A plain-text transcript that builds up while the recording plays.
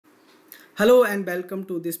Hello and welcome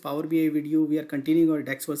to this Power BI video. We are continuing our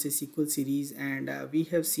DAX versus SQL series, and we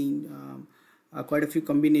have seen quite a few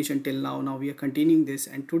combination till now. Now we are continuing this,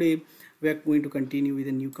 and today we are going to continue with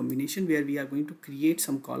a new combination where we are going to create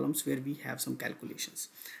some columns where we have some calculations.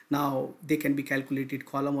 Now they can be calculated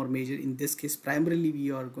column or measure. In this case, primarily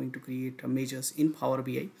we are going to create measures in Power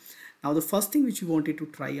BI. Now the first thing which we wanted to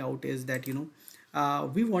try out is that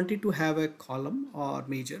we wanted to have a column or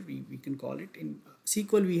measure, we can call it. In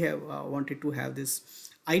SQL we have wanted to have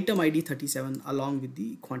this item ID 37 along with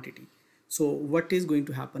the quantity. So what is going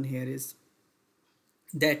to happen here is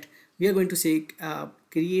that we are going to say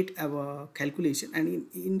create our calculation, and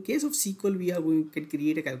in case of SQL we are going to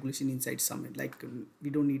create a calculation inside sum. Like we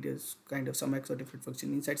don't need a kind of sum x or different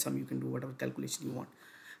function. Inside sum you can do whatever calculation you want.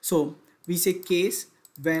 So we say case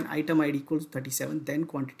when item ID equals 37 then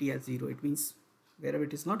quantity as 0. It means wherever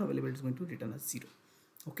it is not available it's going to return as 0.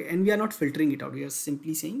 Okay, and we are not filtering it out. We are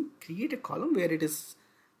simply saying create a column where it is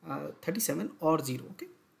 37 or 0. Okay,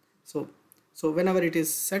 so whenever it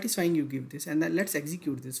is satisfying you give this, and then let's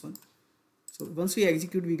execute this one. So once we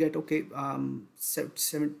execute we get okay,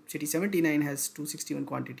 city 79 has 261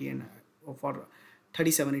 quantity, and for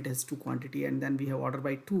 37 it has 2 quantity, and then we have order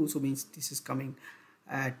by 2, so means this is coming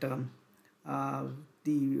at the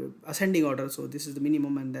ascending order. So this is the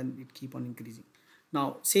minimum and then it keep on increasing.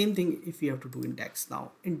 Now same thing if we have to do in DAX.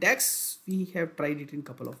 Now in DAX we have tried it in a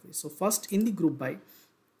couple of ways. So first in the group by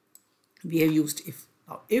we have used if.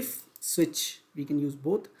 Now if switch we can use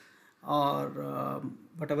both or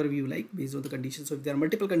whatever you like based on the conditions. So if there are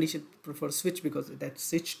multiple conditions, prefer switch, because that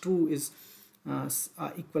switch true is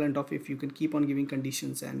equivalent of if you can keep on giving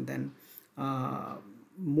conditions and then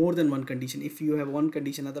more than one condition. If you have one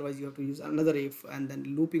condition, otherwise you have to use another if, and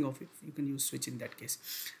then looping of if, you can use switch in that case.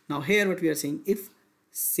 Now here what we are saying, if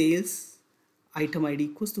sales item ID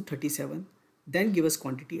equals to 37 then give us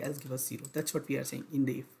quantity as give us 0. That's what we are saying in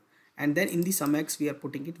the if. And then in the sum x we are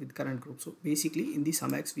putting it with current group. So basically in the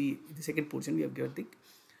sum x in the second portion we have given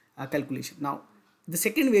the calculation. Now the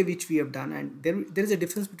second way which we have done, and there is a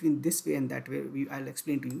difference between this way and that way, I'll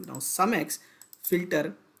explain to you. Now sum x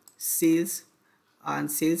filter sales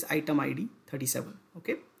and sales item ID 37.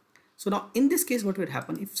 Okay, so now in this case what would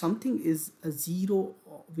happen if something is a 0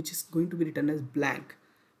 which is going to be written as blank?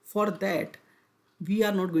 For that we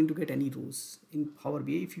are not going to get any rows in Power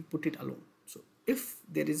BI if you put it alone. So if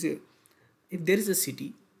there is a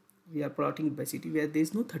city, we are plotting it by city where there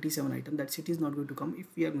is no 37 item, that city is not going to come if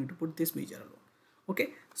we are going to put this measure alone. Okay,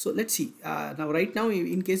 so let's see. Now right now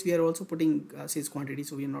in case we are also putting sales quantity,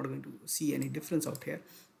 so we are not going to see any difference out here.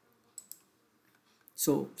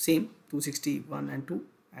 So same 261 and 2,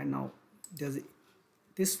 and now does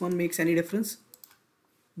this one makes any difference?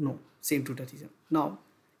 No, same 237. Now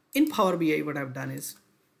in Power BI what I've done is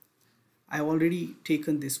I've already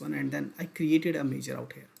taken this one and then I created a measure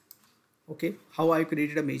out here. Okay, how I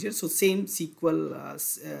created a measure? So same SQL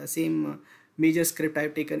same measure script,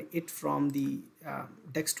 I've taken it from the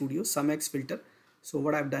DAX Studio SumX filter. So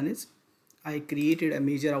what I've done is I created a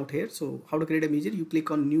measure out here. So how to create a measure? You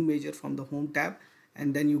click on new measure from the home tab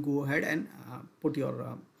and then you go ahead and put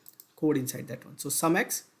your code inside that one. So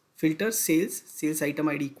SumX filter sales item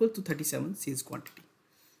ID equal to 37 sales quantity.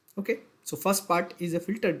 Okay, so first part is a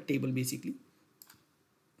filtered table basically,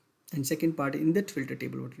 and second part in that filter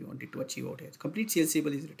table what we wanted to achieve out here. Complete sales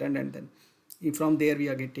table is returned, and then from there we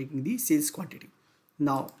are taking the sales quantity.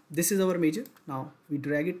 Now this is our measure. Now we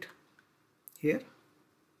drag it here.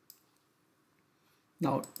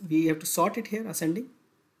 Now we have to sort it here ascending.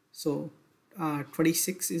 So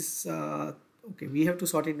 26 is okay, we have to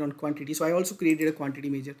sort it on quantity. So I also created a quantity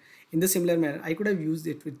measure in the similar manner. I could have used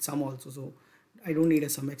it with sum also, so I don't need a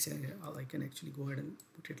sum x. I can actually go ahead and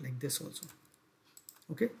put it like this also.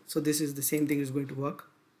 Okay, so this is the same thing is going to work.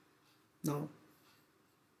 Now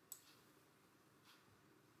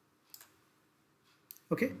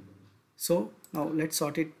okay, so now let's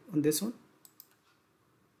sort it on this one,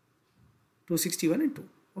 261 and 2.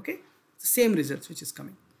 Okay, the same results which is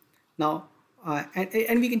coming now.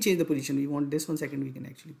 And we can change the position. We want this 1 second, we can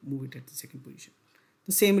actually move it at the second position.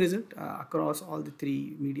 The same result across all the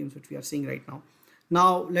three mediums which we are seeing right now.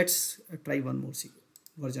 Now let's try one more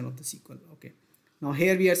version of the SQL. Okay, now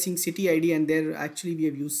here we are seeing city ID, and there actually we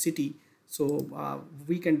have used city. So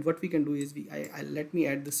what we can do is let me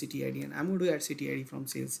add the city ID, and I'm going to add city ID from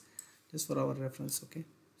sales just for our reference. Okay,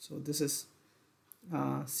 so this is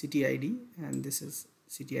city ID and this is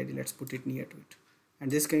city ID. Let's put it near to it. And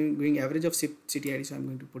this going average of city ID, so I'm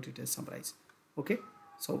going to put it as summarize. Okay,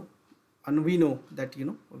 so and we know that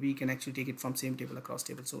we can actually take it from same table across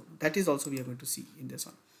table, so that is also we are going to see in this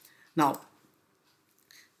one. Now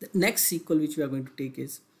the next SQL which we are going to take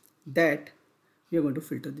is that we are going to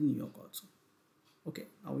filter the New York also. Okay,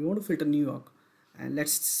 now we want to filter New York, and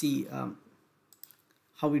let's see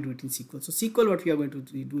how we do it in SQL. So SQL, what we are going to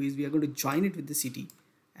do is we are going to join it with the city,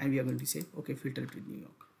 and we are going to say, okay, filter it with New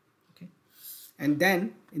York. Okay, and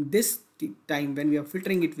then in this time when we are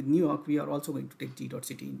filtering it with New York, we are also going to take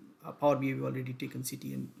g.city. In Power BI, we've already taken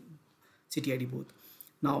city and city ID both.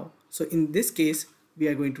 Now, so in this case, we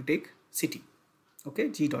are going to take city. Okay,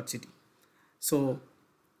 g.city. So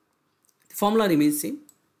the formula remains same.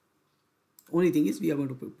 Only thing is we are going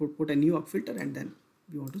to put a New York filter, and then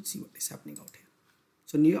we want to see what is happening out here.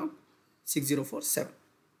 So New York 6047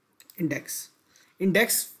 index.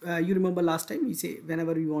 Index, you remember last time we say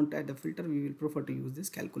whenever we want to add the filter, we will prefer to use this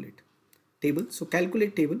calculate table. So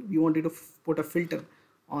calculate table, we wanted to put a filter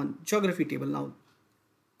on geography table. Now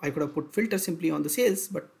I could have put filter simply on the sales,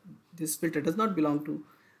 but this filter does not belong to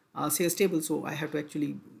sales table, so I have to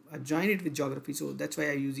actually join it with geography. So that's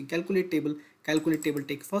why I'm using calculate table. Calculate table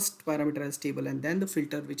take first parameter as table, and then the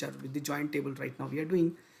filter which are with the joint table right now we are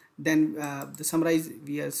doing. Then the summarize,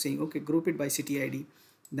 we are saying okay, group it by city ID,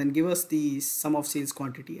 then give us the sum of sales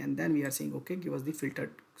quantity, and then we are saying okay, give us the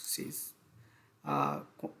filtered sales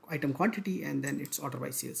item quantity, and then it's order by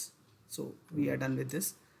sales. So we are done with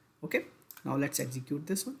this. Okay, now let's execute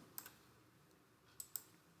this one.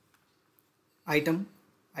 Item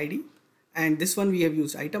ID, and this one we have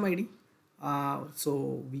used item ID,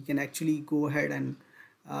 so we can actually go ahead and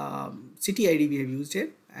city ID we have used here,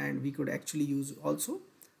 and we could actually use also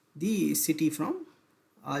the city from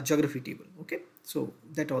geography table. Okay, so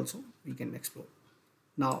that also we can explore.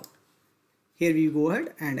 Now here we go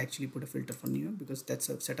ahead and actually put a filter for New York, because that's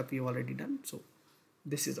a setup we have already done. So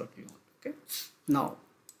this is what we want. Okay, now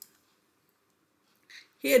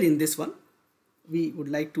here in this one we would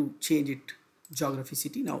like to change it geography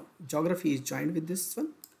city. Now geography is joined with this one,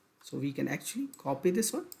 so we can actually copy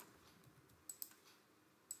this one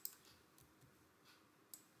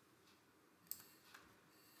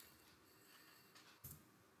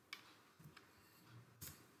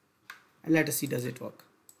and let us see does it work.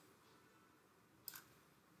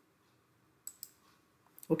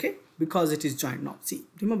 Okay, because it is joined. Now see,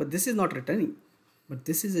 remember this is not returning, but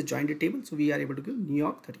this is a joined table, so we are able to give New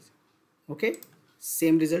York 30. Okay,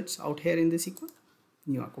 same results out here in the SQL,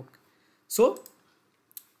 New York. Okay, so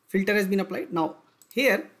filter has been applied. Now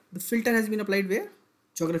here the filter has been applied where?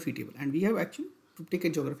 Geography table, and we have actually to take a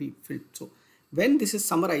geography filter. So when this is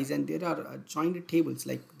summarized and there are joined tables,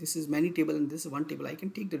 like this is many table and this is one table, I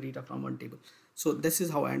can take the data from one table. So this is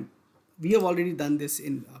how, and we have already done this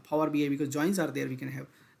in Power BI, because joins are there. We can have,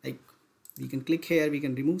 like, we can click here, we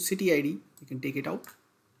can remove city ID, we can take it out.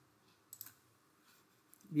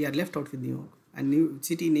 We are left out with New York, and new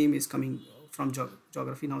city name is coming from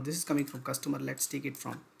geography. Now this is coming from customer. Let's take it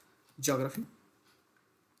from geography.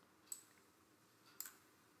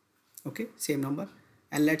 Okay, same number,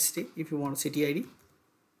 and let's take, if you want city ID,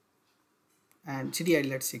 and city ID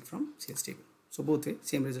let's take from sales table. So both way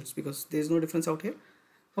same results, because there is no difference out here.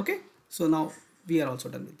 Okay, so now we are also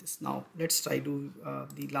done with this. Now let's try to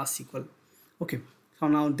the last SQL. Okay, so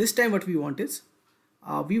now this time what we want is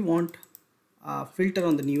we want filter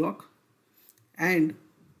on the New York and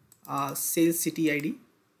sales city ID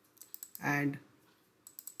and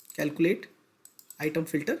calculate item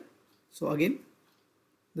filter. So again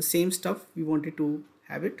the same stuff we wanted to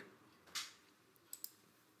have it.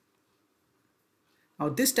 Now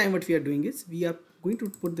this time what we are doing is we are going to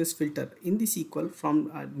put this filter in the SQL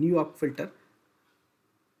from New York filter,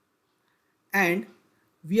 and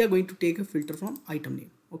we are going to take a filter from item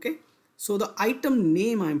name. Okay, so the item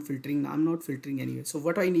name I am filtering, I'm not filtering anyway. So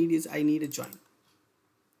what I need is I need a join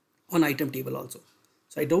on item table also.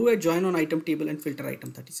 So I do a join on item table and filter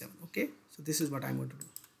item 37. Okay, so this is what I'm going to do.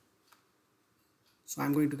 So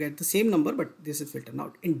I'm going to get the same number, but this is filter.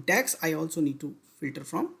 Now in DAX I also need to filter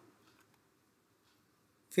from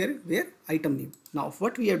where item name. Now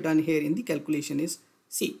what we have done here in the calculation is,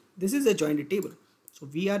 see, this is a joined table, so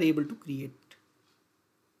we are able to create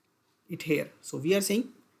it here. So we are saying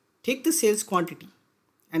take the sales quantity,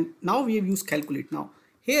 and now we have used calculate. Now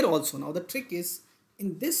here also, now the trick is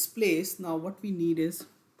in this place, now what we need is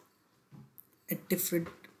a different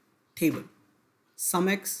table.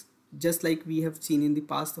 SumX, just like we have seen in the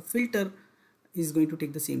past, the filter is going to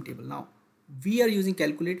take the same table. Now we are using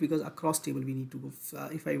calculate because across table we need to go.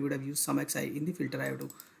 If I would have used SumX, in the filter I have to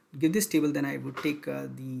give this table, then I would take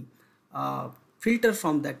the filter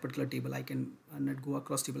from that particular table. I can not go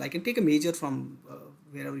across table. I can take a major from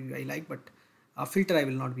wherever I like, but filter I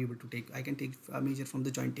will not be able to take. I can take a major from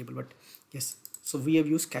the joint table, but yes. So we have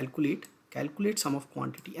used calculate sum of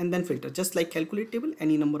quantity and then filter, just like calculate table,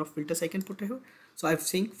 any number of filters I can put here. So I'm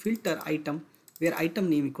saying filter item where item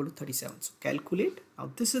name equal to 37. So calculate.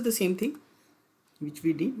 Now this is the same thing which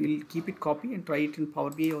we did. We'll keep it copy and try it in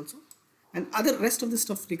Power BI also. And other rest of the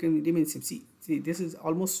stuff remains same. See, this is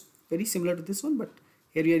almost very similar to this one, but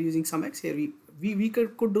here we are using some X. Here we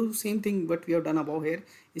could do same thing. What we have done above here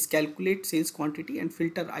is calculate sales quantity and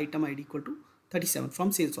filter item ID equal to 37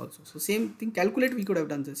 from sales also. So same thing, calculate, we could have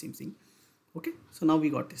done the same thing. Okay, so now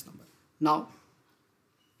we got this number. Now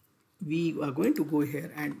we are going to go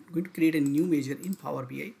here and going to create a new measure in Power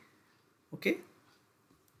BI. Okay,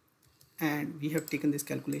 and we have taken this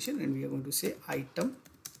calculation and we are going to say item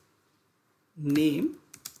name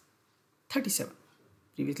 37.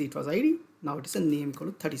 Previously it was ID, now it is a name equal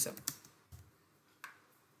to 37.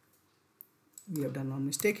 We have done one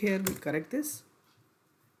mistake here, we correct this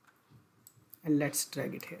and let's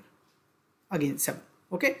drag it here again 7.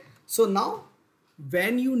 Okay, so now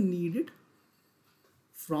when you need it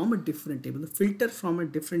from a different table, the filter from a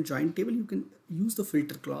different joint table, you can use the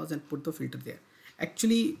filter clause and put the filter there.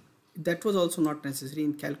 Actually that was also not necessary.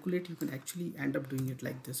 In calculate you can actually end up doing it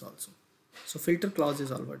like this also. So filter clause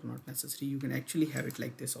is all but not necessary. You can actually have it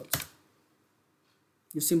like this also.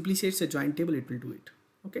 You simply say it's a joint table, it will do it.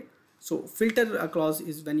 Okay, so filter clause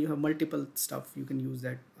is when you have multiple stuff, you can use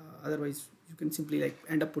that. Otherwise you can simply like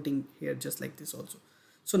end up putting here just like this also.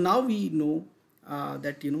 So now we know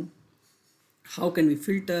that how can we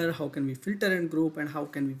filter, and group, and how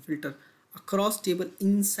can we filter across table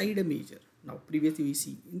inside a measure. Now previously we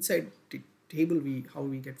see inside the table how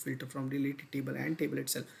we get filter from related table and table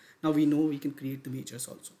itself. Now we know we can create the measures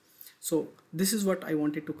also. So this is what I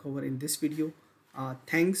wanted to cover in this video.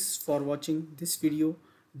 Thanks for watching this video.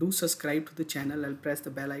 Do subscribe to the channel and press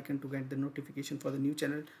the bell icon to get the notification for the new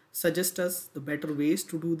channel. Suggest us the better ways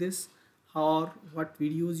to do this or what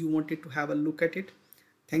videos you wanted to have a look at it.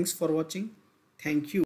 Thanks for watching. Thank you.